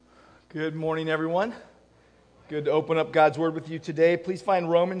Good morning, everyone. Good to open up God's Word with you today. Please find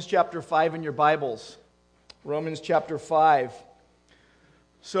Romans chapter 5 in your Bibles. Romans chapter 5.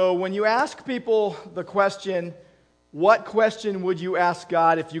 So when you ask people the question, what question would you ask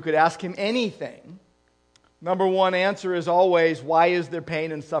God if you could ask Him anything? Number one answer is always, why is there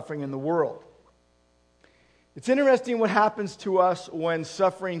pain and suffering in the world? It's interesting what happens to us when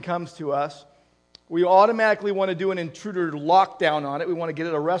suffering comes to us. We automatically want to do an intruder lockdown on it. We want to get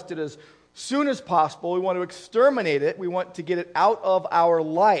it arrested as soon as possible. We want to exterminate it. We want to get it out of our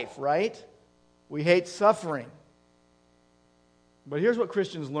life, right? We hate suffering. But here's what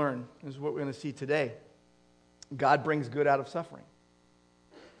Christians learn. This is what we're going to see today. God brings good out of suffering.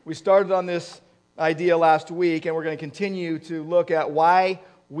 We started on this idea last week, and we're going to continue to look at why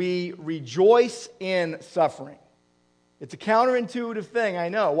we rejoice in suffering. It's a counterintuitive thing, I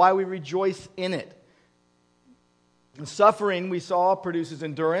know, why we rejoice in it. And suffering, we saw, produces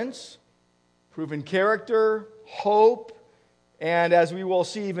endurance, proven character, hope, and as we will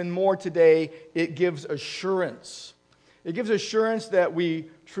see even more today, it gives assurance. It gives assurance that we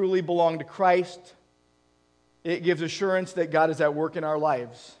truly belong to Christ. It gives assurance that God is at work in our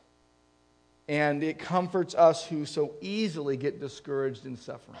lives. And it comforts us who so easily get discouraged in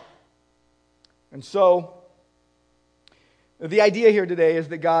suffering. And so, the idea here today is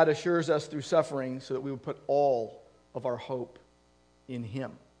that God assures us through suffering so that we would put all of our hope in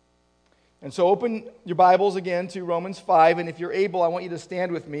Him. And so open your Bibles again to Romans 5, and if you're able, I want you to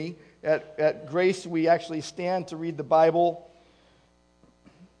stand with me. At Grace, we actually stand to read the Bible.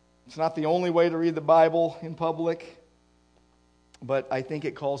 It's not the only way to read the Bible in public, but I think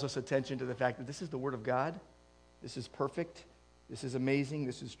it calls us attention to the fact that this is the Word of God. This is perfect. This is amazing.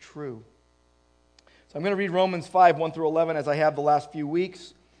 This is true. So I'm going to read Romans 5, 1 through 11, as I have the last few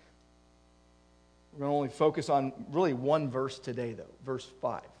weeks. We're going to only focus on really one verse today, though, verse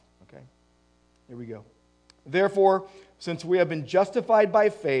 5. Okay? Here we go. Therefore, since we have been justified by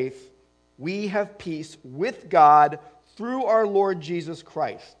faith, we have peace with God through our Lord Jesus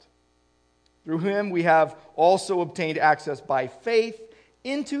Christ. Through Him we have also obtained access by faith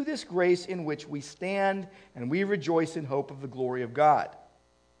into this grace in which we stand, and we rejoice in hope of the glory of God.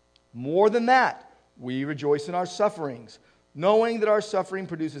 More than that, we rejoice in our sufferings, knowing that our suffering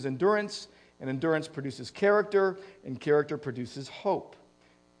produces endurance, and endurance produces character, and character produces hope.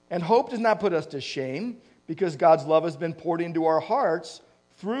 And hope does not put us to shame, because God's love has been poured into our hearts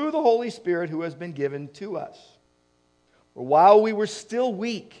through the Holy Spirit who has been given to us. For while we were still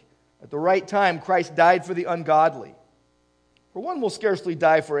weak, at the right time Christ died for the ungodly. For one will scarcely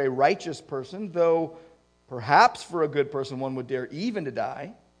die for a righteous person, though perhaps for a good person one would dare even to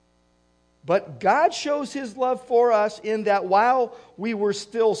die. But God shows His love for us in that while we were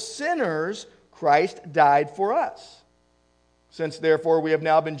still sinners, Christ died for us. Since therefore we have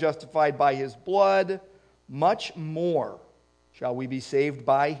now been justified by His blood, much more shall we be saved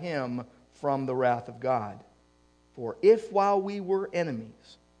by Him from the wrath of God. For if while we were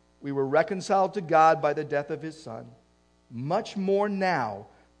enemies, we were reconciled to God by the death of His Son, much more now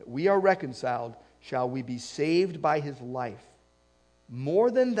that we are reconciled shall we be saved by His life. More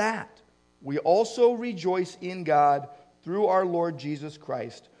than that, we also rejoice in God through our Lord Jesus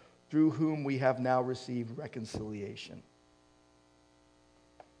Christ, through whom we have now received reconciliation.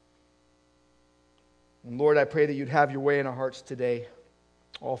 And Lord, I pray that you'd have your way in our hearts today,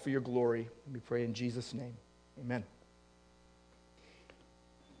 all for your glory. We pray in Jesus' name. Amen.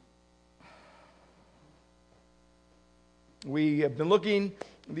 We have been looking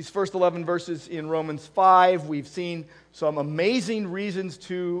at these first 11 verses in Romans 5. We've seen some amazing reasons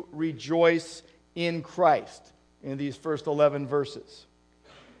to rejoice in Christ in these first 11 verses.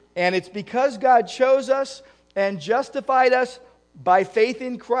 And it's because God chose us and justified us by faith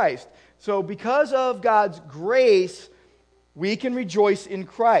in Christ. So because of God's grace, we can rejoice in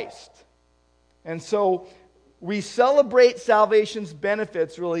Christ. And so we celebrate salvation's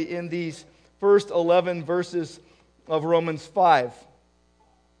benefits really in these first 11 verses of Romans 5.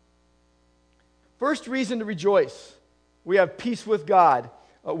 First reason to rejoice. We have peace with God.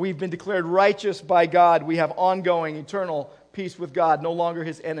 We've been declared righteous by God. We have ongoing, eternal peace with God, no longer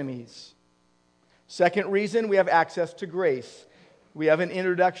His enemies. Second reason, we have access to grace. We have an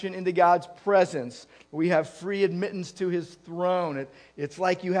introduction into God's presence. We have free admittance to His throne. It's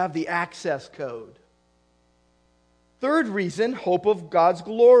like you have the access code. Third reason, hope of God's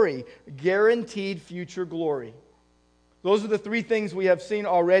glory, guaranteed future glory. Those are the three things we have seen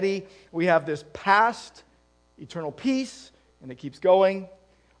already. We have this past, eternal peace, and it keeps going.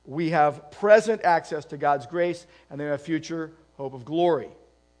 We have present access to God's grace, and then we have future hope of glory.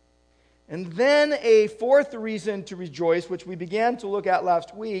 And then a fourth reason to rejoice, which we began to look at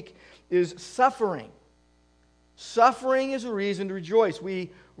last week, is suffering. Suffering is a reason to rejoice. We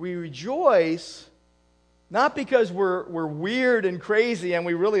rejoice not because we're weird and crazy and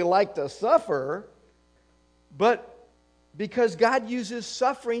we really like to suffer, but because God uses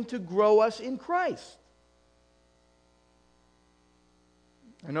suffering to grow us in Christ.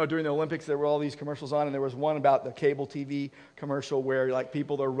 I know during the Olympics there were all these commercials on, and there was one about the cable TV commercial where like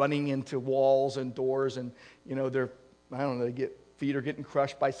people are running into walls and doors, and they get feet are getting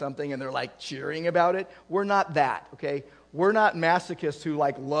crushed by something, and they're like cheering about it. We're not that, okay? We're not masochists who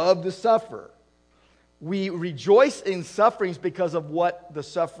like love to suffer. We rejoice in sufferings because of what the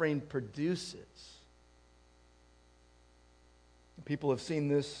suffering produces. People have seen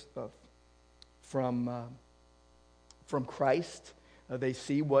this from Christ. They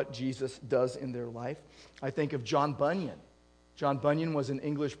see what Jesus does in their life. I think of John Bunyan. John Bunyan was an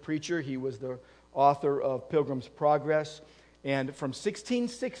English preacher. He was the author of Pilgrim's Progress. And from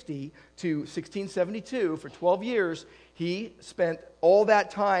 1660 to 1672, for 12 years, he spent all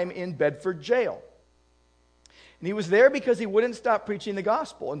that time in Bedford jail. And he was there because he wouldn't stop preaching the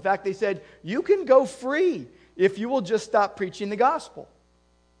gospel. In fact, they said, you can go free if you will just stop preaching the gospel.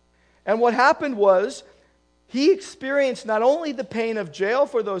 And what happened was, he experienced not only the pain of jail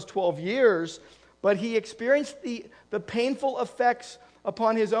for those 12 years, but he experienced the painful effects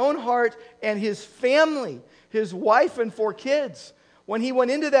upon his own heart and his family, his wife and 4 kids. When he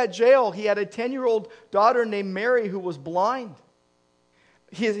went into that jail, he had a 10-year-old daughter named Mary who was blind.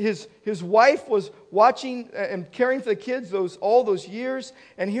 His wife was watching and caring for the kids all those years,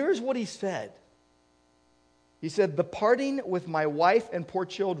 and here's what he said. He said, "The parting with my wife and poor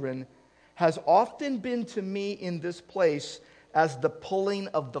children has often been to me in this place as the pulling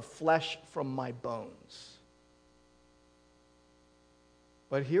of the flesh from my bones."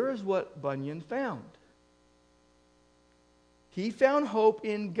 But here is what Bunyan found. He found hope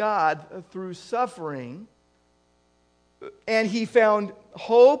in God through suffering, and he found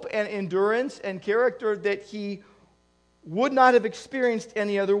hope and endurance and character that he would not have experienced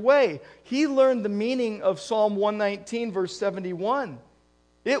any other way. He learned the meaning of Psalm 119, verse 71.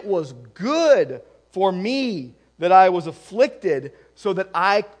 It was good for me that I was afflicted so that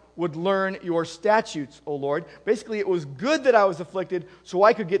I would learn your statutes, O Lord. Basically, it was good that I was afflicted so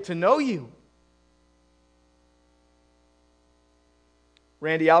I could get to know you.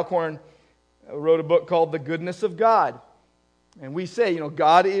 Randy Alcorn wrote a book called The Goodness of God. And we say,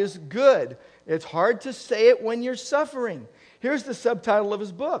 God is good. It's hard to say it when you're suffering. Here's the subtitle of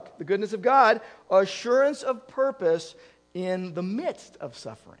his book, The Goodness of God, Assurance of Purpose in the Midst of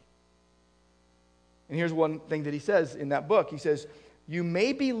Suffering. And here's one thing that he says in that book. He says, you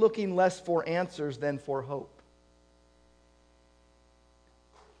may be looking less for answers than for hope.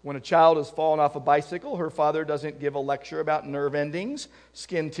 When a child has fallen off a bicycle, her father doesn't give a lecture about nerve endings,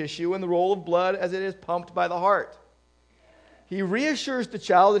 skin tissue, and the role of blood as it is pumped by the heart. He reassures the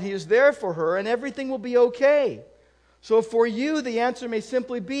child that he is there for her and everything will be okay. So for you, the answer may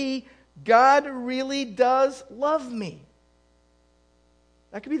simply be, God really does love me.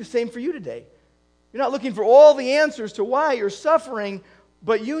 That could be the same for you today. You're not looking for all the answers to why you're suffering,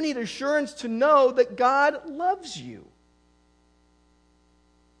 but you need assurance to know that God loves you.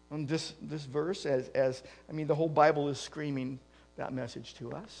 And this verse, the whole Bible is screaming that message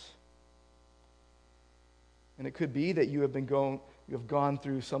to us. And it could be that you have gone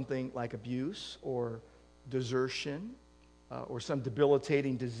through something like abuse or desertion or some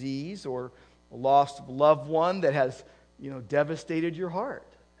debilitating disease or a lost loved one that has devastated your heart.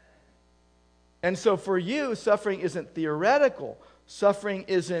 And so for you, suffering isn't theoretical. Suffering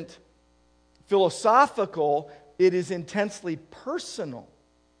isn't philosophical. It is intensely personal.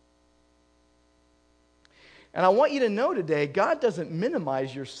 And I want you to know today, God doesn't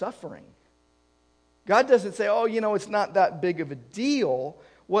minimize your suffering. God doesn't say, it's not that big of a deal.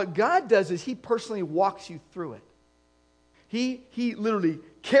 What God does is He personally walks you through it. He literally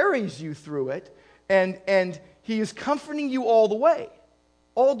carries you through it, and He is comforting you all the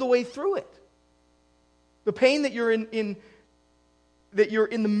way through it. The pain that you're in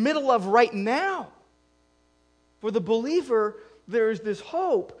the middle of right now. For the believer, there is this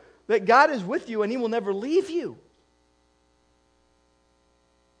hope that God is with you and He will never leave you.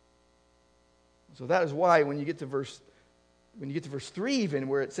 So that is why when you get to verse 3 even,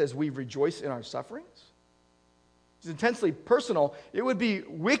 where it says we rejoice in our sufferings, it's intensely personal. It would be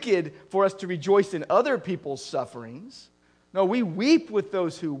wicked for us to rejoice in other people's sufferings. No, we weep with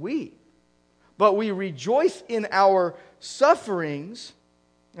those who weep. But we rejoice in our sufferings,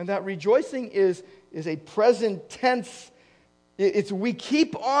 and that rejoicing is a present tense It's we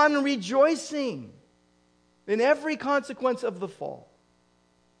keep on rejoicing in every consequence of the fall.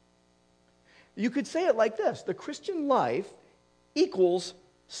 You could say it like this: the Christian life equals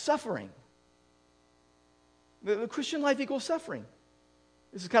suffering. The Christian life equals suffering.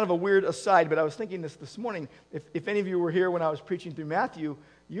 This is kind of a weird aside, but I was thinking this morning. If any of you were here when I was preaching through Matthew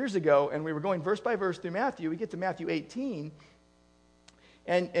years ago, and we were going verse by verse through Matthew, we get to Matthew 18,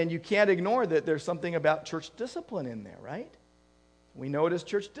 and you can't ignore that there's something about church discipline in there, right? We know it as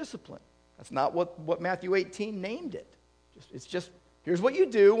church discipline. That's not what Matthew 18 named it. It's just, here's what you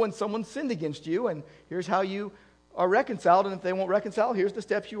do when someone sinned against you, and here's how you are reconciled, and if they won't reconcile, here's the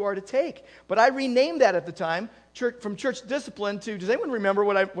steps you are to take. But I renamed that at the time, from church discipline to, does anyone remember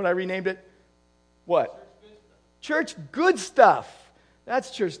what I renamed it? What? Church good stuff.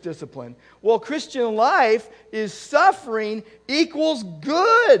 That's church discipline. Well, Christian life is suffering equals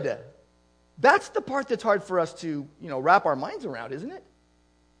good. That's the part that's hard for us to, wrap our minds around, isn't it?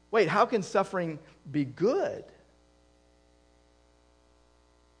 Wait, how can suffering be good?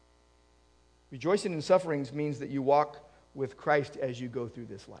 Rejoicing in sufferings means that you walk with Christ as you go through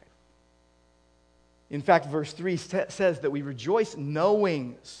this life. In fact, verse 3 says that we rejoice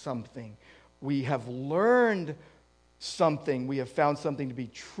knowing something. We have learned something. We have found something to be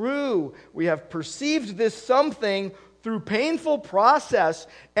true. We have perceived this something through painful process.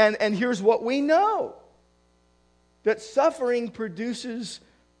 And here's what we know: that suffering produces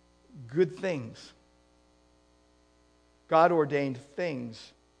good things. God-ordained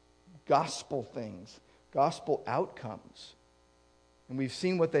things. Gospel things. Gospel outcomes. And we've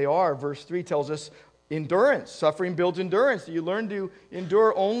seen what they are. Verse 3 tells us endurance. Suffering builds endurance. You learn to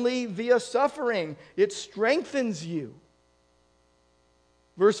endure only via suffering. It strengthens you.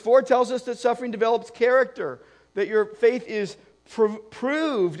 Verse 4 tells us that suffering develops character, that your faith is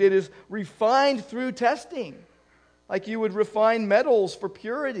proved, it is refined through testing, like you would refine metals for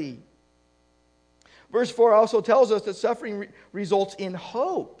purity. Verse 4 also tells us that suffering results in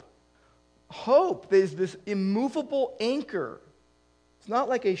hope. Hope is this immovable anchor. It's not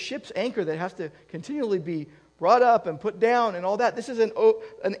like a ship's anchor that has to continually be brought up and put down and all that. This is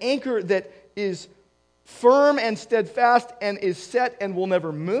an anchor that is firm and steadfast and is set and will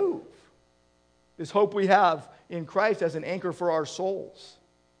never move. This hope we have in Christ as an anchor for our souls.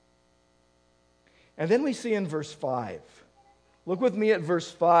 And then we see in verse 5. Look with me at verse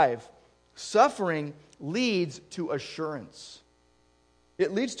 5. Suffering leads to assurance.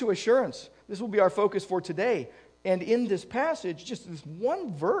 It leads to assurance. This will be our focus for today. And in this passage, just this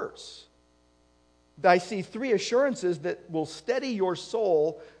one verse, I see three assurances that will steady your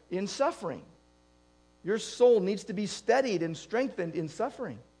soul in suffering. Your soul needs to be steadied and strengthened in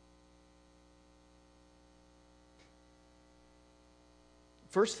suffering.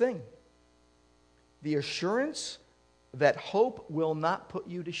 First thing, the assurance that hope will not put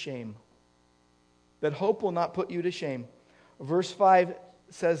you to shame. That hope will not put you to shame. Verse 5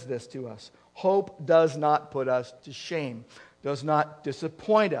 says this to us. Hope does not put us to shame, does not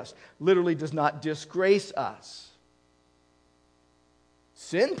disappoint us, literally does not disgrace us.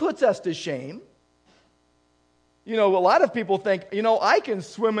 Sin puts us to shame. A lot of people think, I can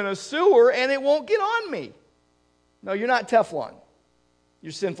swim in a sewer and it won't get on me. No, you're not Teflon.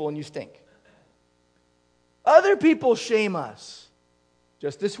 You're sinful and you stink. Other people shame us.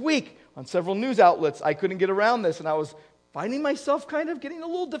 Just this week, on several news outlets, I couldn't get around this, and I was finding myself kind of getting a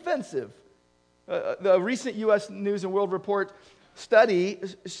little defensive. The recent U.S. News and World Report study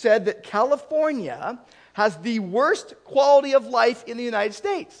said that California has the worst quality of life in the United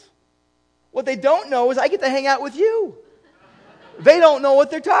States. What they don't know is I get to hang out with you. They don't know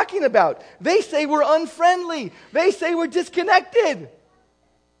what they're talking about. They say we're unfriendly. They say we're disconnected.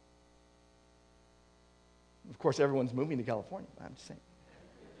 Of course, everyone's moving to California. I'm just saying.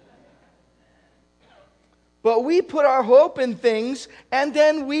 But we put our hope in things, and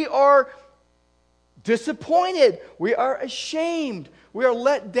then we are disappointed. We are ashamed. We are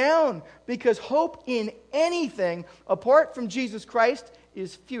let down because hope in anything apart from Jesus Christ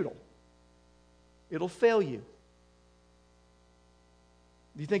is futile. It'll fail you.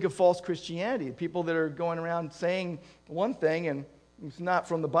 You think of false Christianity, people that are going around saying one thing and it's not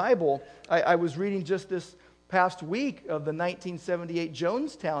from the Bible. I was reading just this past week of the 1978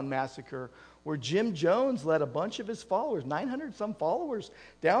 Jonestown massacre, where Jim Jones led a bunch of his followers, 900 some followers,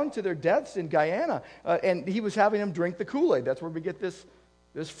 down to their deaths in Guyana. And he was having them drink the Kool-Aid. That's where we get this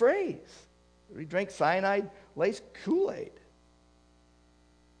phrase. He drank cyanide-laced Kool-Aid.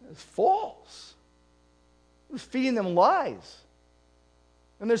 It's false. It was feeding them lies.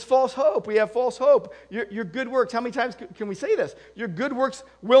 And there's false hope. We have false hope. Your good works, how many times can we say this? Your good works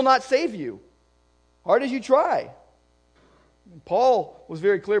will not save you. Hard as you try. Paul was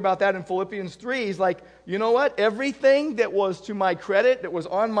very clear about that in Philippians 3. He's like, you know what? Everything that was to my credit, that was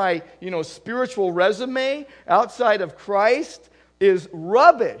on my, spiritual resume outside of Christ is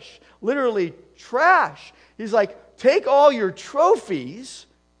rubbish. Literally trash. He's like, take all your trophies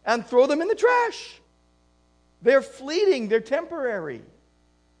and throw them in the trash. They're fleeting. They're temporary.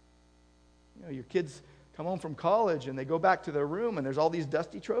 Your kids come home from college and they go back to their room and there's all these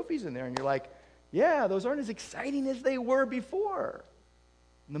dusty trophies in there. And you're like, yeah, those aren't as exciting as they were before.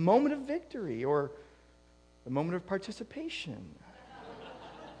 The moment of victory or the moment of participation.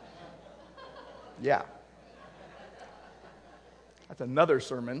 Yeah. That's another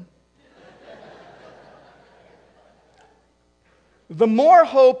sermon. The more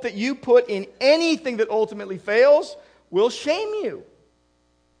hope that you put in anything that ultimately fails will shame you.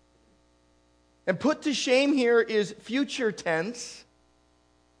 And put to shame here is future tense.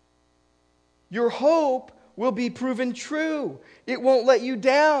 Your hope will be proven true. It won't let you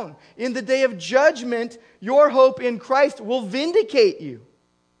down. In the day of judgment, your hope in Christ will vindicate you.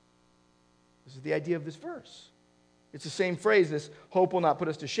 This is the idea of this verse. It's the same phrase, this hope will not put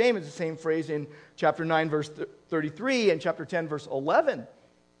us to shame. It's the same phrase in chapter 9, verse 33 and chapter 10, verse 11.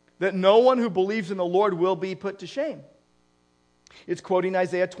 That no one who believes in the Lord will be put to shame. It's quoting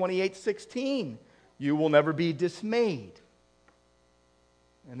Isaiah 28:16. You will never be dismayed.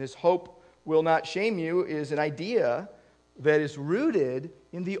 And this hope will not shame you is an idea that is rooted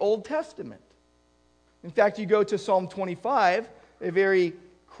in the Old Testament. In fact, you go to Psalm 25, a very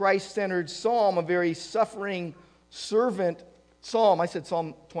Christ-centered psalm, a very suffering servant psalm. I said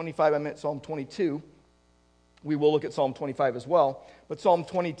Psalm 25, I meant Psalm 22. We will look at Psalm 25 as well. But Psalm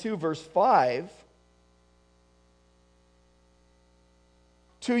 22, verse 5.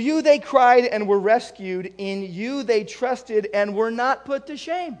 To you they cried and were rescued. In you they trusted and were not put to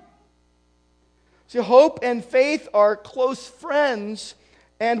shame. See, hope and faith are close friends,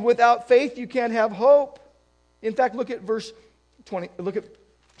 and without faith you can't have hope. In fact, look at verse 20. Look at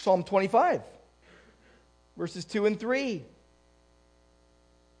Psalm 25, verses 2 and 3.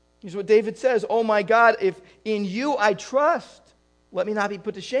 Here's what David says: "Oh my God, if in you I trust, let me not be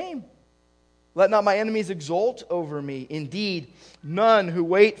put to shame. Let not my enemies exult over me. Indeed, none who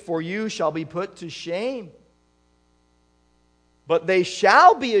wait for you shall be put to shame. But they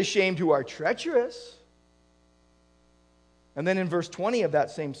shall be ashamed who are treacherous." And then in verse 20 of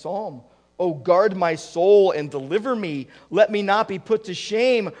that same psalm, "O guard my soul and deliver me. Let me not be put to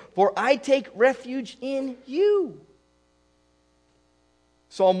shame, for I take refuge in you."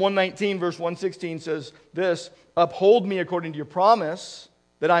 Psalm 119, verse 116 says this: "Uphold me according to your promise,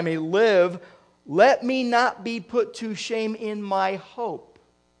 that I may live. Let me not be put to shame in my hope."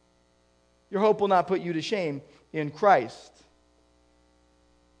 Your hope will not put you to shame in Christ.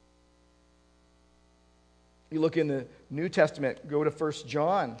 You look in the New Testament, go to 1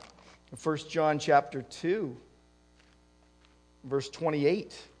 John. 1 John chapter 2, verse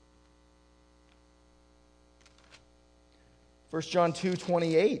 28. 1 John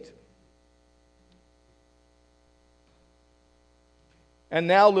 2:28. "And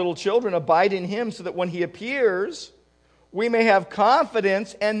now, little children, abide in him, so that when he appears, we may have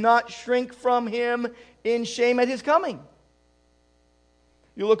confidence and not shrink from him in shame at his coming."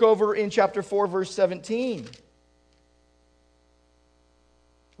 You look over in chapter 4, verse 17.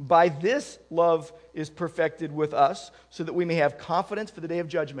 "By this love is perfected with us, so that we may have confidence for the day of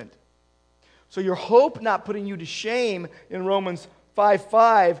judgment." So your hope not putting you to shame in Romans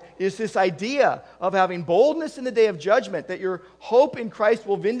 5:5 is this idea of having boldness in the day of judgment, that your hope in Christ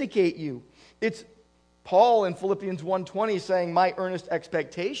will vindicate you. It's Paul in Philippians 1:20 saying, "My earnest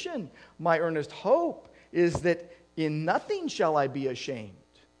expectation, my earnest hope is that in nothing shall I be ashamed."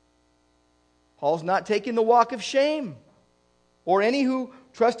 Paul's not taking the walk of shame. Or any who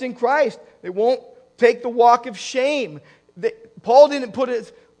trust in Christ, they won't take the walk of shame. Paul didn't put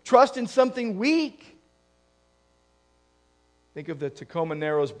his trust in something weak. Think of the Tacoma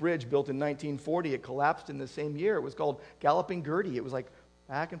Narrows Bridge built in 1940. It collapsed in the same year. It was called Galloping Gertie. It was like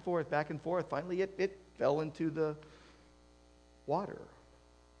back and forth, back and forth. Finally, it fell into the water.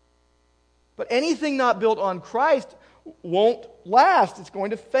 But anything not built on Christ won't last. It's going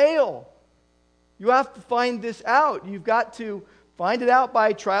to fail. You have to find this out. You've got to find it out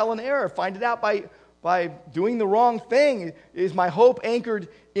by trial and error. Find it out by doing the wrong thing. Is my hope anchored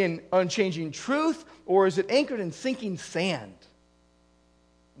in unchanging truth, or is it anchored in sinking sand?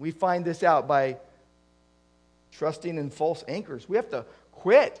 We find this out by trusting in false anchors. We have to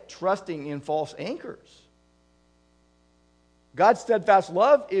quit trusting in false anchors. God's steadfast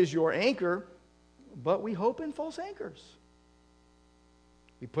love is your anchor, but we hope in false anchors.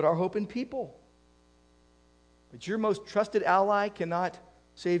 We put our hope in people. But your most trusted ally cannot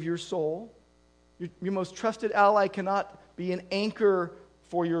save your soul. Your most trusted ally cannot be an anchor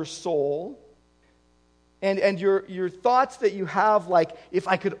for your soul. And your thoughts that you have, like, if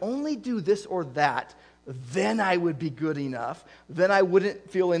I could only do this or that, then I would be good enough. Then I wouldn't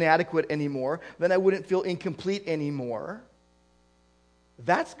feel inadequate anymore. Then I wouldn't feel incomplete anymore.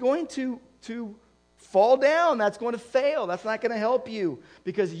 That's going to fall down. That's going to fail. That's not going to help you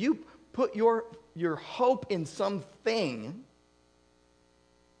because you put your hope in something,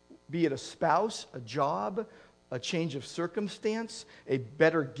 be it a spouse, a job, a change of circumstance, a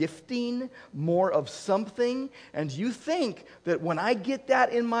better gifting, more of something, and you think that when I get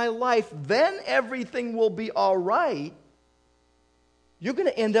that in my life, then everything will be all right, you're going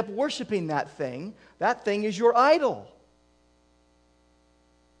to end up worshiping that thing. That thing is your idol.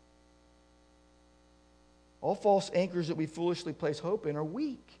 All false anchors that we foolishly place hope in are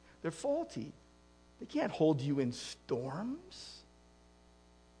weak. They're faulty. They can't hold you in storms.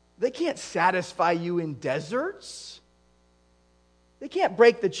 They can't satisfy you in deserts. They can't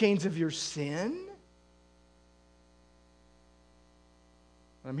break the chains of your sin.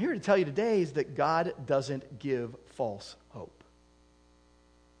 What I'm here to tell you today is that God doesn't give false hope.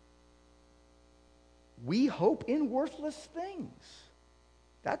 We hope in worthless things.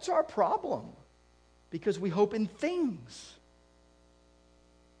 That's our problem, because we hope in things.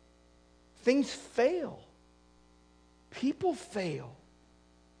 Things fail. People fail.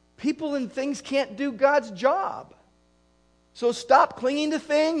 People and things can't do God's job. So stop clinging to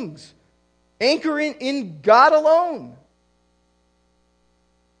things. Anchor in God alone.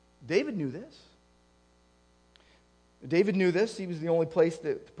 David knew this. David knew this. He was the only place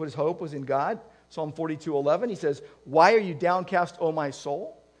that to put his hope was in God. Psalm 42:11, he says, "Why are you downcast, O my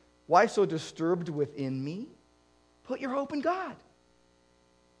soul? Why so disturbed within me? Put your hope in God,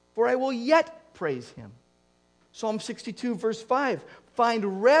 for I will yet praise him." Psalm 62, verse 5,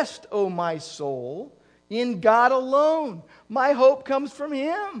 "Find rest, O my soul, in God alone. My hope comes from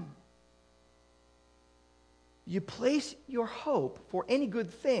him." You place your hope for any good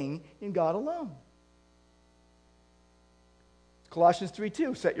thing in God alone. Colossians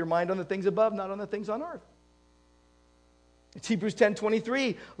 3:2, "Set your mind on the things above, not on the things on earth." It's Hebrews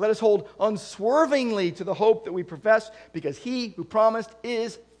 10:23, "Let us hold unswervingly to the hope that we profess, because he who promised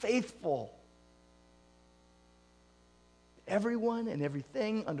is faithful." Everyone and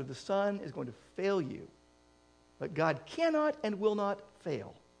everything under the sun is going to fail you, but God cannot and will not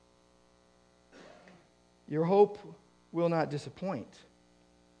fail. Your hope will not disappoint.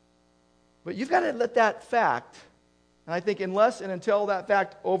 But you've got to let that fact, and I think unless and until that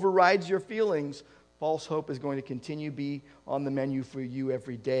fact overrides your feelings, false hope is going to continue to be on the menu for you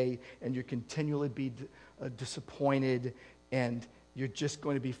every day, and you're continually be disappointed, and you're just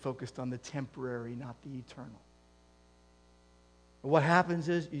going to be focused on the temporary, not the eternal. What happens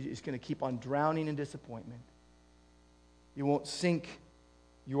is you're just going to keep on drowning in disappointment. You won't sink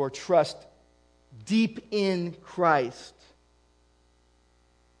your trust deep in Christ.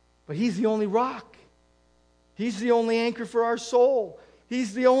 But he's the only rock. He's the only anchor for our soul.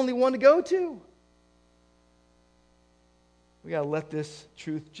 He's the only one to go to. We got to let this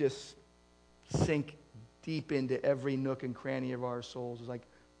truth just sink deep into every nook and cranny of our souls. It's like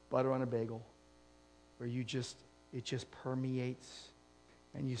butter on a bagel, where it just permeates,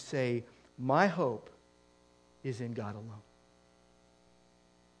 and you say, my hope is in God alone.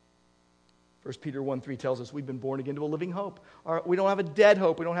 1 Peter 1:3 tells us we've been born again to a living hope. We don't have a dead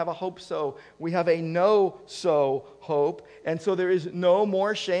hope. We don't have a hope so. We have a no-so hope. And so there is no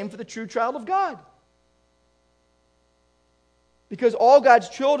more shame for the true child of God. Because all God's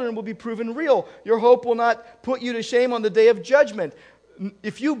children will be proven real. Your hope will not put you to shame on the day of judgment.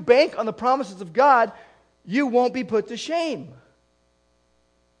 If you bank on the promises of God, you won't be put to shame.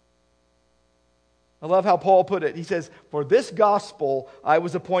 I love how Paul put it. He says, "For this gospel I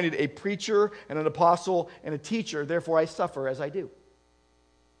was appointed a preacher and an apostle and a teacher, therefore I suffer as I do.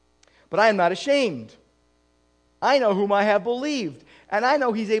 But I am not ashamed. I know whom I have believed, and I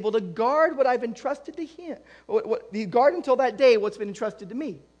know he's able to guard what I've entrusted to him. Guard until that day what's been entrusted to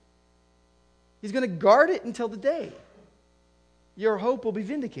me. He's going to guard it until the day. Your hope will be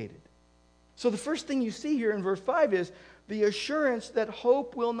vindicated." So the first thing you see here in verse 5 is the assurance that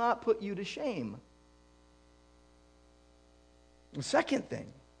hope will not put you to shame. The second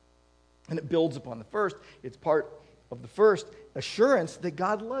thing, and it builds upon the first, it's part of the first, assurance that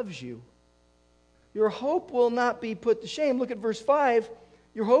God loves you. Your hope will not be put to shame. Look at verse 5.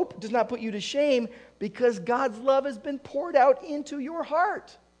 Your hope does not put you to shame because God's love has been poured out into your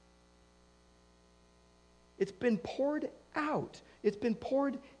heart. It's been poured out. It's been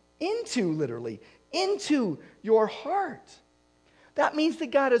poured into, literally, into your heart. That means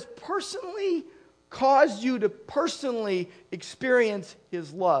that God has personally caused you to personally experience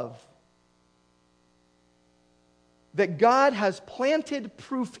His love. That God has planted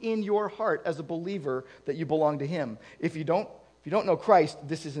proof in your heart as a believer that you belong to Him. If you don't know Christ,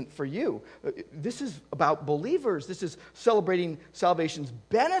 this isn't for you. This is about believers. This is celebrating salvation's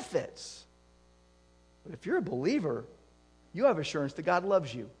benefits. But if you're a believer, you have assurance that God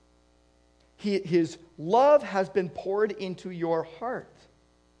loves you. His love has been poured into your heart.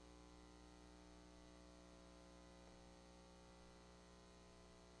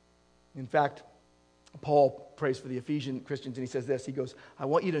 In fact, Paul prays for the Ephesian Christians, and he says this. He goes, I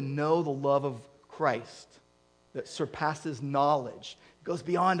want you to know the love of Christ that surpasses knowledge. It goes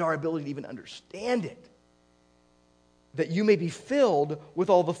beyond our ability to even understand it. That you may be filled with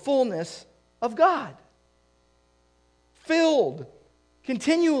all the fullness of God. Filled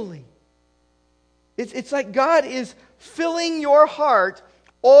continually. It's like God is filling your heart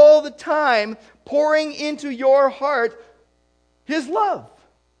all the time, pouring into your heart His love.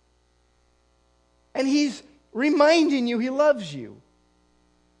 And He's reminding you He loves you.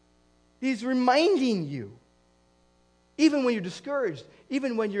 He's reminding you. Even when you're discouraged,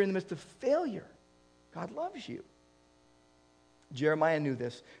 even when you're in the midst of failure, God loves you. Jeremiah knew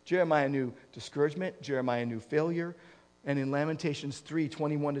this. Jeremiah knew discouragement. Jeremiah knew failure. And in Lamentations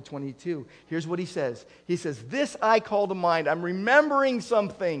 3:21-22, here's what he says. He says, this I call to mind. I'm remembering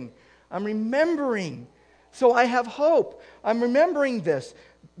something. I'm remembering. So I have hope. I'm remembering this.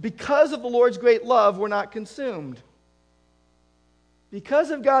 Because of the Lord's great love, we're not consumed. Because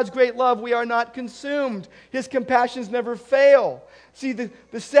of God's great love, we are not consumed. His compassions never fail. See, the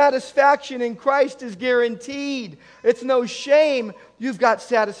satisfaction in Christ is guaranteed. It's no shame. You've got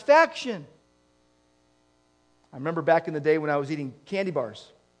satisfaction. I remember back in the day when I was eating candy bars.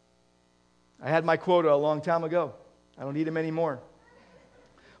 I had my quota a long time ago. I don't eat them anymore.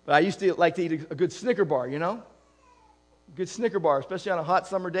 But I used to like to eat a good Snicker bar, you know? A good Snicker bar, especially on a hot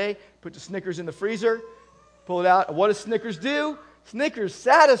summer day. Put the Snickers in the freezer, pull it out. What does Snickers do? Snickers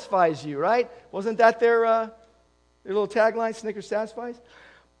satisfies you, right? Wasn't that their little tagline, Snickers satisfies?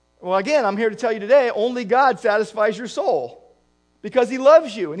 Well, again, I'm here to tell you today, only God satisfies your soul. Because He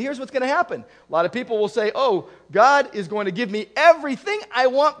loves you. And here's what's going to happen. A lot of people will say, oh, God is going to give me everything I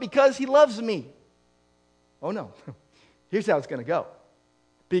want because He loves me. Oh, no. Here's how it's going to go.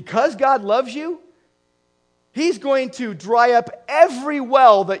 Because God loves you, He's going to dry up every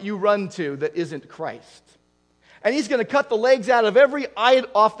well that you run to that isn't Christ. And He's going to cut the legs out of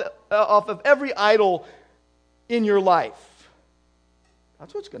off of every idol in your life.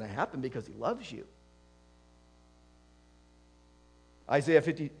 That's what's going to happen because He loves you. Isaiah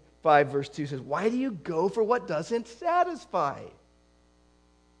 55 verse 2 says, why do you go for what doesn't satisfy?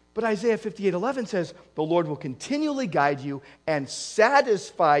 But Isaiah 58:11 says, the Lord will continually guide you and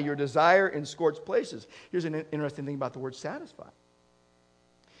satisfy your desire in scorched places. Here's an interesting thing about the word satisfy.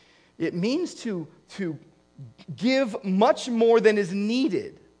 It means to give much more than is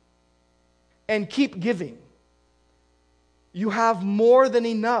needed and keep giving. You have more than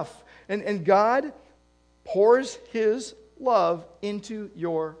enough. And God pours His love into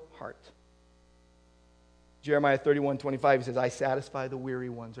your heart. Jeremiah 31:25, he says, I satisfy the weary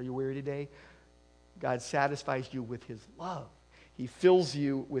ones. Are you weary today? God satisfies you with His love. He fills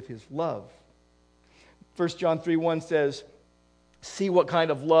you with His love. 1 John 3:1 says, see what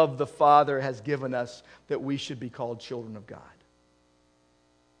kind of love the Father has given us that we should be called children of God.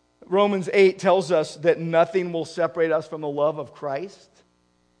 Romans 8 tells us that nothing will separate us from the love of Christ.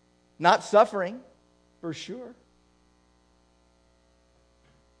 Not suffering, for sure.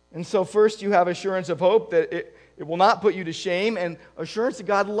 And so first you have assurance of hope that it will not put you to shame, and assurance that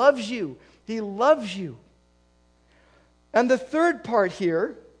God loves you. He loves you. And the third part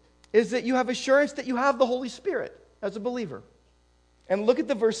here is that you have assurance that you have the Holy Spirit as a believer. And look at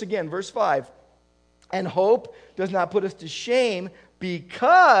the verse again, verse 5. And hope does not put us to shame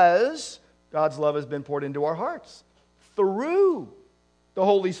because God's love has been poured into our hearts through the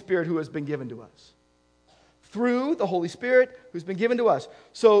Holy Spirit who has been given to us. Through the Holy Spirit who's been given to us.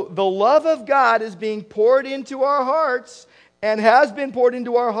 So the love of God is being poured into our hearts and has been poured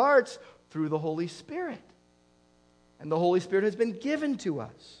into our hearts through the Holy Spirit. And the Holy Spirit has been given to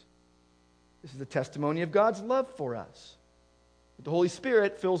us. This is the testimony of God's love for us. The Holy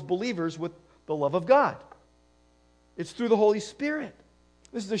Spirit fills believers with the love of God. It's through the Holy Spirit.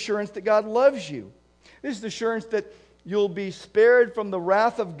 This is assurance that God loves you. This is assurance that you'll be spared from the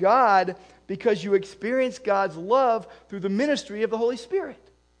wrath of God because you experience God's love through the ministry of the Holy Spirit.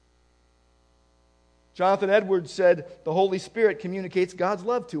 Jonathan Edwards said, the Holy Spirit communicates God's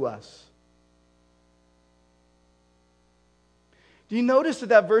love to us. Do you notice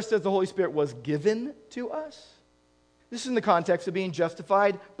that verse says the Holy Spirit was given to us? This is in the context of being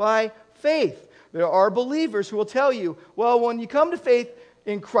justified by faith. There are believers who will tell you, well, when you come to faith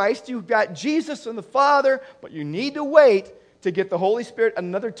in Christ, you've got Jesus and the Father, but you need to wait to get the Holy Spirit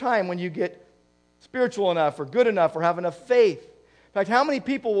another time when you get spiritual enough or good enough or have enough faith. In fact, how many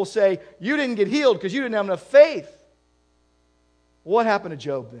people will say, you didn't get healed because you didn't have enough faith? What happened to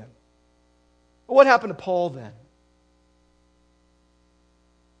Job then? What happened to Paul then?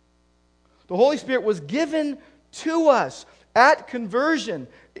 The Holy Spirit was given to us at conversion,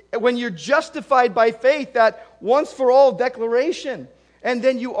 when you're justified by faith, that once for all declaration, and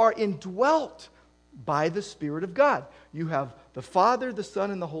then you are indwelt by the Spirit of God. You have the Father, the Son,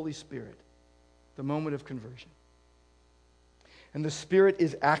 and the Holy Spirit, the moment of conversion. And the Spirit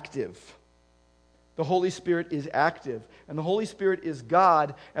is active. The Holy Spirit is active. And the Holy Spirit is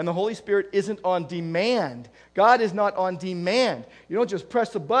God. And the Holy Spirit isn't on demand. God is not on demand. You don't just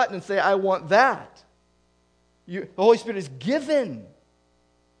press a button and say, I want that. The Holy Spirit is given.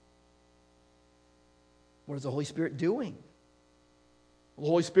 What is the Holy Spirit doing? The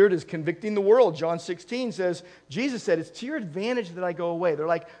Holy Spirit is convicting the world. John 16 says, Jesus said, it's to your advantage that I go away. They're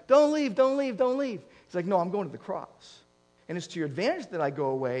like, don't leave, don't leave, don't leave. He's like, no, I'm going to the cross. And it's to your advantage that I go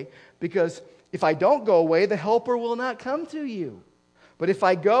away, because if I don't go away, the Helper will not come to you. But if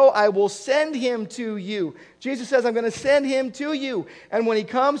I go, I will send him to you. Jesus says, I'm going to send him to you. And when he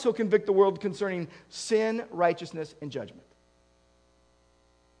comes, he'll convict the world concerning sin, righteousness, and judgment.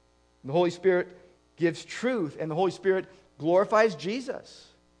 And the Holy Spirit gives truth, and the Holy Spirit glorifies Jesus.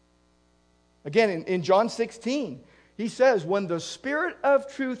 Again, in John 16, he says, when the Spirit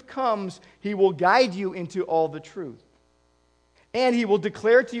of truth comes, he will guide you into all the truth. And he will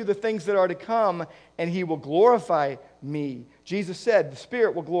declare to you the things that are to come, and he will glorify me. Jesus said, the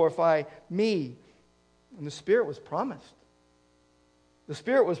Spirit will glorify me. And the Spirit was promised. The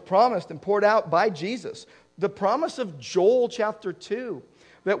Spirit was promised and poured out by Jesus. The promise of Joel chapter 2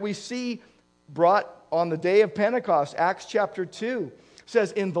 that we see brought on the day of Pentecost, Acts chapter 2,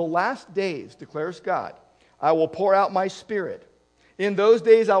 says, in the last days, declares God, I will pour out my Spirit. In those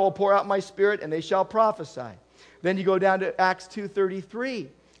days I will pour out my Spirit, and they shall prophesy. Then you go down to Acts 2:33,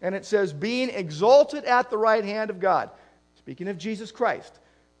 and it says, being exalted at the right hand of God. Speaking of Jesus Christ.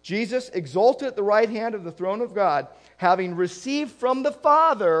 Jesus exalted at the right hand of the throne of God, having received from the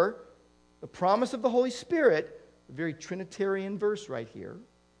Father the promise of the Holy Spirit, a very Trinitarian verse right here.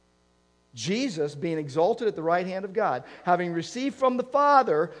 Jesus, being exalted at the right hand of God, having received from the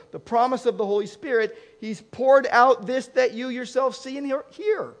Father the promise of the Holy Spirit, he's poured out this that you yourself see and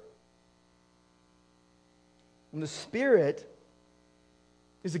hear. And the Spirit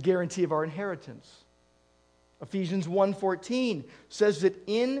is a guarantee of our inheritance. Ephesians 1:14 says that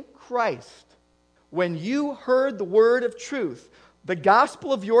in Christ, when you heard the word of truth, the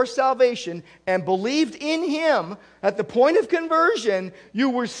gospel of your salvation, and believed in him, at the point of conversion, you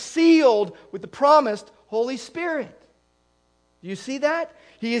were sealed with the promised Holy Spirit. Do you see that?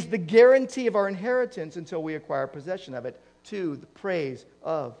 He is the guarantee of our inheritance until we acquire possession of it, to the praise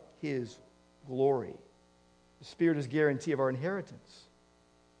of his glory. The Spirit is a guarantee of our inheritance.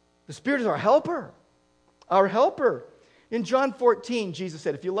 The Spirit is our helper. Our helper. In John 14, Jesus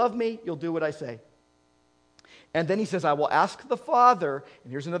said, if you love me, you'll do what I say. And then he says, I will ask the Father,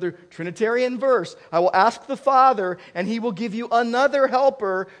 and here's another Trinitarian verse, I will ask the Father, and he will give you another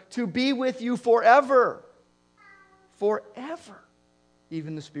helper to be with you forever. Forever.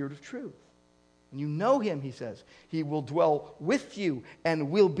 Even the Spirit of truth. And you know him, he says. He will dwell with you and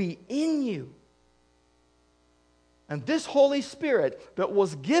will be in you. And this Holy Spirit that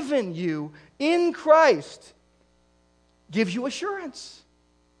was given you in Christ gives you assurance.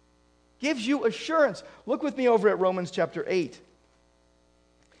 Gives you assurance. Look with me over at Romans chapter 8.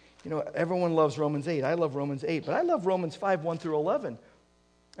 You know, everyone loves Romans 8. I love Romans 8. But I love Romans 5, 1 through 11.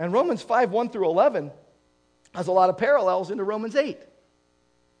 And Romans 5, 1 through 11 has a lot of parallels into Romans 8.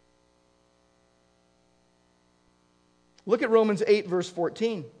 Look at Romans 8, verse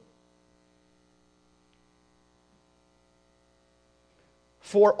 14.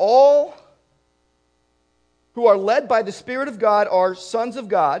 For all who are led by the Spirit of God are sons of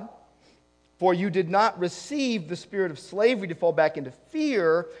God. For you did not receive the spirit of slavery to fall back into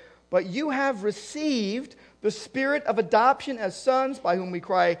fear, but you have received the Spirit of adoption as sons, by whom we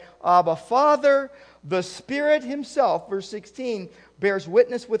cry, Abba, Father. The Spirit himself, verse 16, bears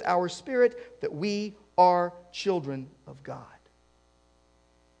witness with our spirit that we are children of God.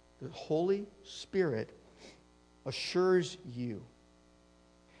 The Holy Spirit assures you.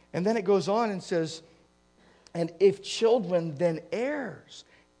 And then it goes on and says, and if children, then heirs,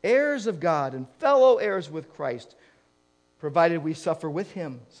 heirs of God and fellow heirs with Christ, provided we suffer with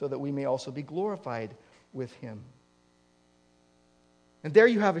him, so that we may also be glorified with him. And there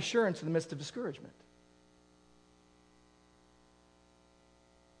you have assurance in the midst of discouragement.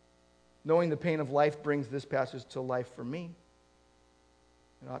 Knowing the pain of life brings this passage to life for me.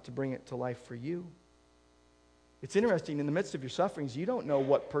 It ought to bring it to life for you. It's interesting, in the midst of your sufferings, you don't know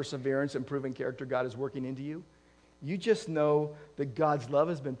what perseverance and proven character God is working into you. You just know that God's love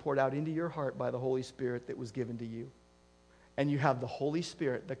has been poured out into your heart by the Holy Spirit that was given to you. And you have the Holy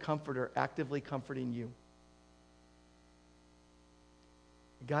Spirit, the Comforter, actively comforting you.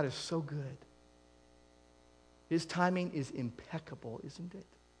 God is so good. His timing is impeccable, isn't it?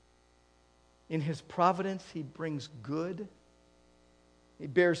 In his providence, he brings good. He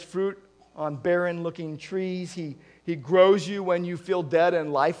bears fruit on barren-looking trees. He grows you when you feel dead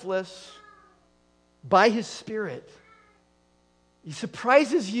and lifeless. By his Spirit, he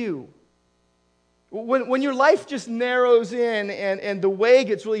surprises you. When your life just narrows in and the way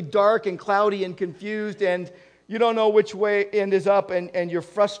gets really dark and cloudy and confused and you don't know which way end is up and you're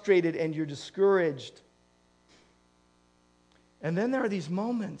frustrated and you're discouraged. And then there are these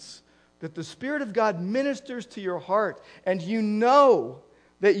moments that the Spirit of God ministers to your heart and you know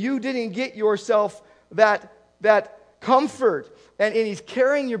that you didn't get yourself that comfort and he's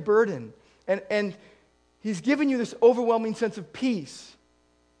carrying your burden and he's giving you this overwhelming sense of peace.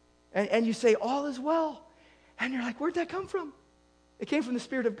 And you say, all is well. And you're like, where'd that come from? It came from the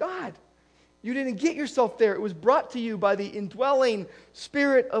Spirit of God. You didn't get yourself there. It was brought to you by the indwelling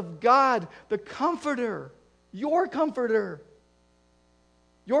Spirit of God, the Comforter, your Counselor,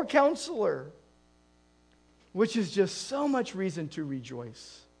 which is just so much reason to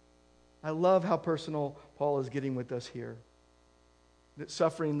rejoice. I love how personal Paul is getting with us here. That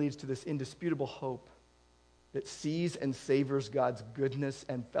suffering leads to this indisputable hope that sees and savors God's goodness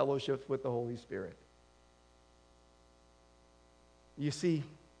and fellowships with the Holy Spirit. You see,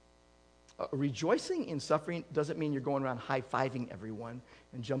 rejoicing in suffering doesn't mean you're going around high-fiving everyone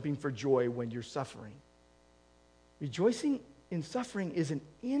and jumping for joy when you're suffering. Rejoicing in suffering is an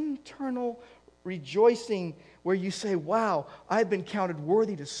internal rejoicing where you say, wow, I've been counted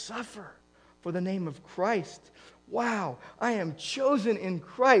worthy to suffer for the name of Christ. Wow, I am chosen in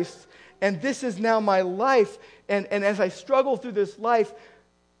Christ, and this is now my life. And as I struggle through this life,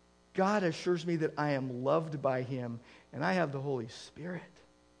 God assures me that I am loved by him, and I have the Holy Spirit.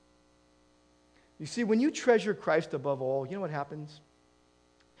 You see, when you treasure Christ above all, you know what happens?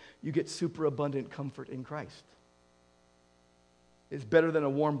 You get superabundant comfort in Christ. It's better than a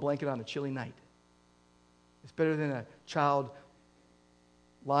warm blanket on a chilly night. It's better than a child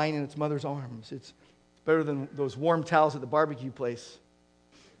lying in its mother's arms. It's better than those warm towels at the barbecue place.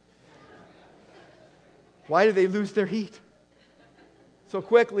 Why do they lose their heat so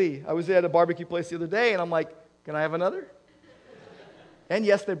quickly? I was at a barbecue place the other day, and I'm like, can I have another? And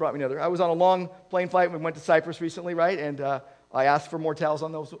yes, they brought me another. I was on a long plane flight. We went to Cyprus recently, right? And I asked for more towels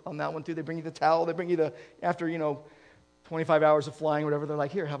on that one too. They bring you the towel. They bring you after 25 hours of flying, whatever. They're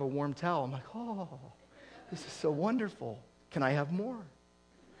like, here, have a warm towel. I'm like, oh, this is so wonderful. Can I have more?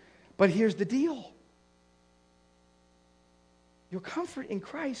 But here's the deal. Your comfort in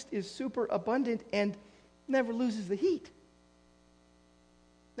Christ is super abundant and never loses the heat.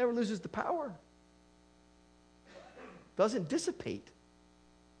 Never loses the power. Doesn't dissipate.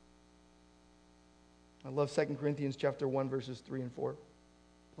 I love 2 Corinthians chapter 1, verses 3 and 4.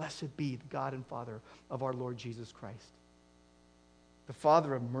 Blessed be the God and Father of our Lord Jesus Christ, the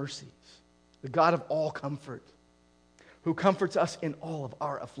Father of mercies, the God of all comfort, who comforts us in all of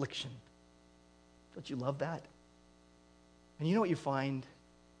our affliction. Don't you love that? And you know what you find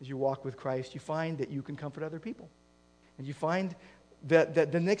as you walk with Christ? You find that you can comfort other people. And you find that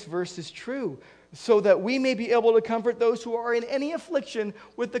the next verse is true, so that we may be able to comfort those who are in any affliction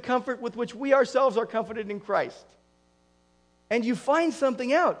with the comfort with which we ourselves are comforted in Christ. And you find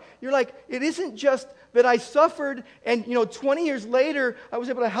something out. You're like, it isn't just that I suffered and 20 years later I was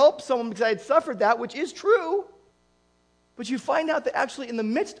able to help someone because I had suffered that, which is true. But you find out that actually in the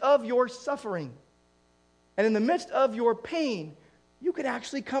midst of your suffering and in the midst of your pain, you can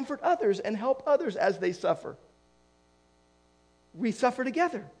actually comfort others and help others as they suffer. We suffer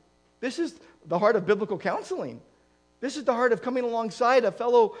together. This is the heart of biblical counseling. This is the heart of coming alongside a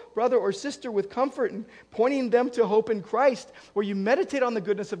fellow brother or sister with comfort and pointing them to hope in Christ, where you meditate on the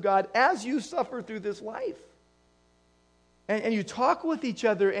goodness of God as you suffer through this life. And you talk with each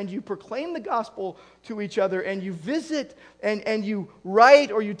other and you proclaim the gospel to each other and you visit and you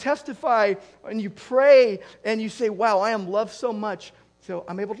write or you testify and you pray and you say, wow, I am loved so much, so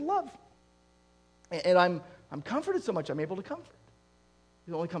I'm able to love. And I'm comforted so much, I'm able to comfort.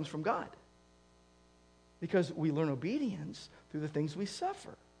 It only comes from God. Because we learn obedience through the things we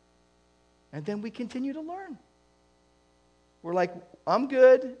suffer. And then we continue to learn. We're like, I'm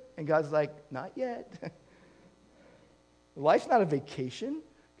good. And God's like, not yet. Life's not a vacation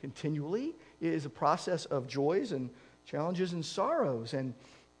continually. It is a process of joys and challenges and sorrows. And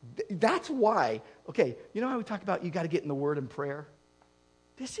that's why, okay, you know how we talk about you got to get in the Word and prayer?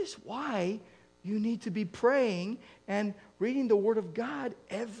 This is why you need to be praying and reading the Word of God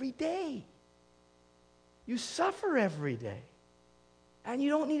every day. You suffer every day. And you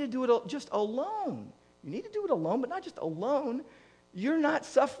don't need to do it just alone. You need to do it alone, but not just alone. You're not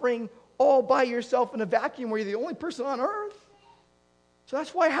suffering all by yourself in a vacuum where you're the only person on earth. So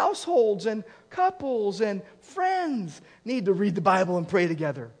that's why households and couples and friends need to read the Bible and pray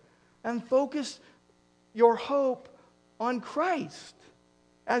together and focus your hope on Christ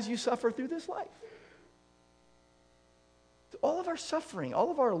as you suffer through this life. All of our suffering, all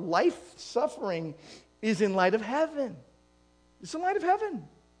of our life suffering is in light of heaven. It's in light of heaven.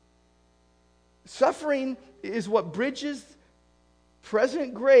 Suffering is what bridges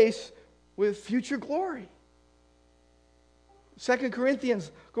present grace with future glory. 2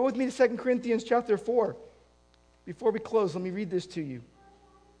 Corinthians, go with me to 2 Corinthians chapter 4. Before we close, let me read this to you.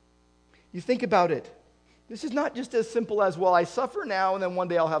 You think about it. This is not just as simple as, well, I suffer now and then one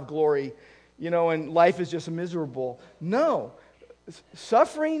day I'll have glory, and life is just miserable. No.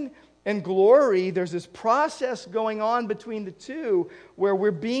 Suffering and glory, there's this process going on between the two where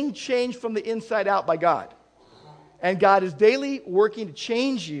we're being changed from the inside out by God. And God is daily working to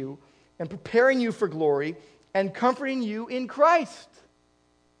change you and preparing you for glory and comforting you in Christ.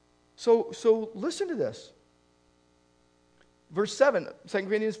 So listen to this. Verse 7, 2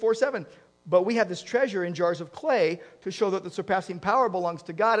 Corinthians 4:7. But we have this treasure in jars of clay to show that the surpassing power belongs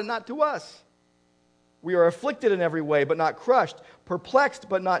to God and not to us. We are afflicted in every way, but not crushed, perplexed,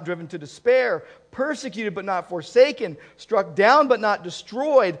 but not driven to despair, persecuted, but not forsaken, struck down, but not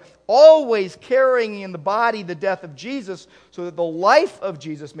destroyed, always carrying in the body the death of Jesus, so that the life of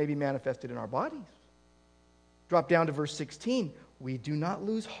Jesus may be manifested in our bodies. Drop down to verse 16. We do not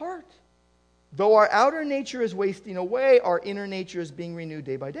lose heart. Though our outer nature is wasting away, our inner nature is being renewed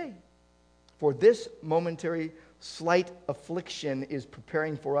day by day. For this momentary slight affliction is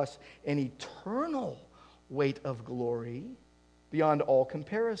preparing for us an eternal weight of glory beyond all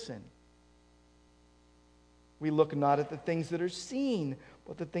comparison. We look not at the things that are seen,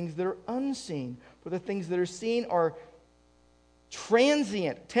 but the things that are unseen. For the things that are seen are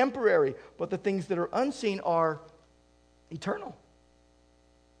transient, temporary, but the things that are unseen are eternal.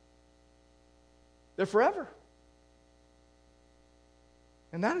 They're forever.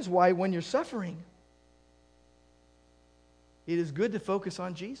 And that is why when you're suffering, it is good to focus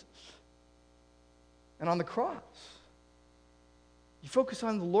on Jesus and on the cross. You focus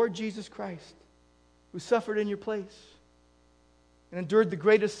on the Lord Jesus Christ, who suffered in your place and endured the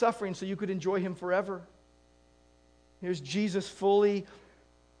greatest suffering so you could enjoy Him forever. Here's Jesus, fully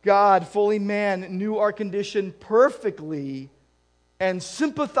God, fully man, knew our condition perfectly and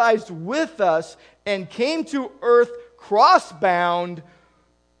sympathized with us and came to earth cross-bound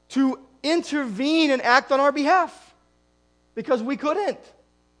to intervene and act on our behalf because we couldn't.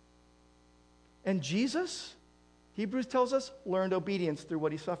 And Jesus, Hebrews tells us, learned obedience through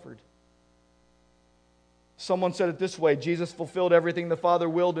what He suffered. Someone said it this way: Jesus fulfilled everything the Father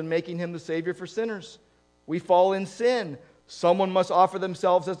willed in making Him the Savior for sinners. We fall in sin. Someone must offer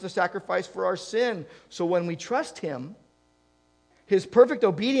themselves as the sacrifice for our sin. So when we trust Him, His perfect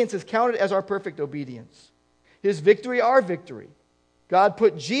obedience is counted as our perfect obedience. His victory, our victory. God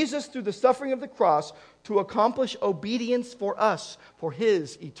put Jesus through the suffering of the cross to accomplish obedience for us, for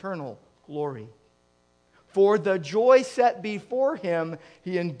His eternal glory. For the joy set before Him,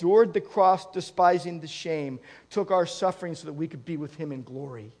 He endured the cross, despising the shame, took our suffering so that we could be with Him in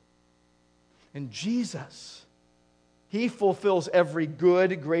glory. And Jesus, He fulfills every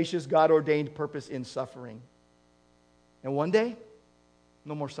good, gracious, God-ordained purpose in suffering. And one day,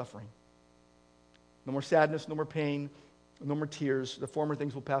 no more suffering. No more sadness, no more pain, no more tears. The former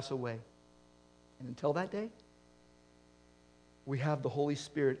things will pass away. And until that day, we have the Holy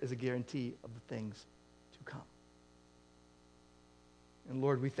Spirit as a guarantee of the things to come. And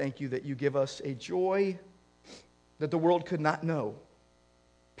Lord, we thank You that You give us a joy that the world could not know,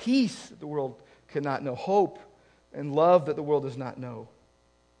 peace that the world could not know, hope and love that the world does not know.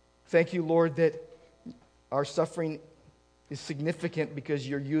 Thank You, Lord, that our suffering is significant because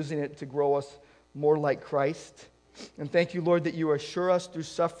You're using it to grow us more like Christ. And thank You, Lord, that You assure us through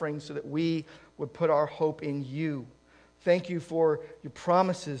suffering so that we would put our hope in You. Thank You for Your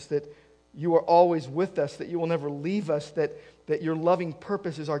promises that You are always with us, that You will never leave us, that Your loving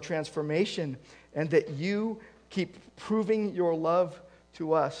purpose is our transformation, and that you keep proving your love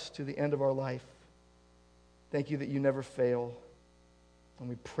to us to the end of our life. Thank you that you never fail, and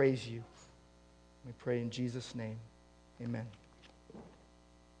we praise you. We pray in Jesus' name. Amen.